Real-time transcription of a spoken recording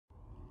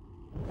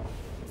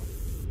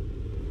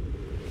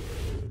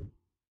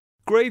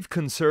Grave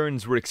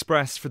concerns were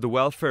expressed for the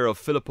welfare of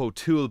Philip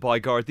O'Toole by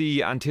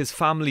Gardaí and his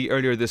family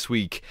earlier this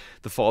week.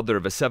 The father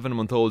of a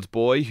 7-month-old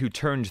boy who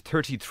turned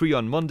 33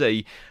 on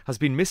Monday has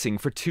been missing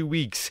for 2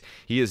 weeks.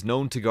 He is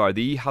known to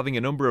Gardaí, having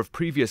a number of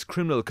previous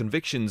criminal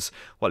convictions,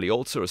 while he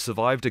also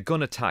survived a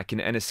gun attack in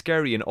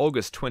Enniskerry in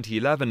August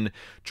 2011,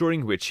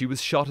 during which he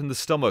was shot in the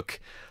stomach.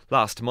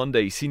 Last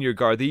Monday, senior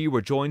Gardaí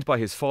were joined by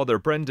his father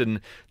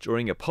Brendan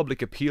during a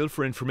public appeal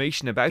for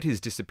information about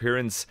his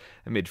disappearance,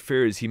 amid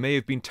fears he may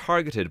have been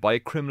targeted by a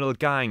criminal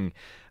gang.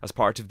 As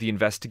part of the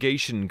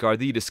investigation,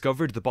 Gardaí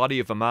discovered the body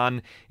of a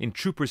man in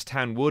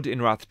Trooperstown Wood in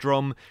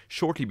Rathdrum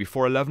shortly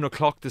before 11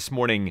 o'clock this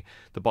morning.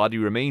 The body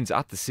remains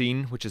at the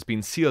scene, which has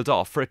been sealed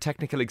off for a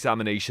technical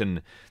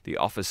examination. The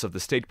Office of the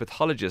State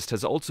Pathologist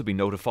has also been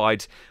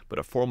notified, but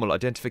a formal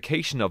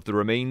identification of the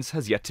remains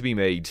has yet to be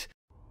made.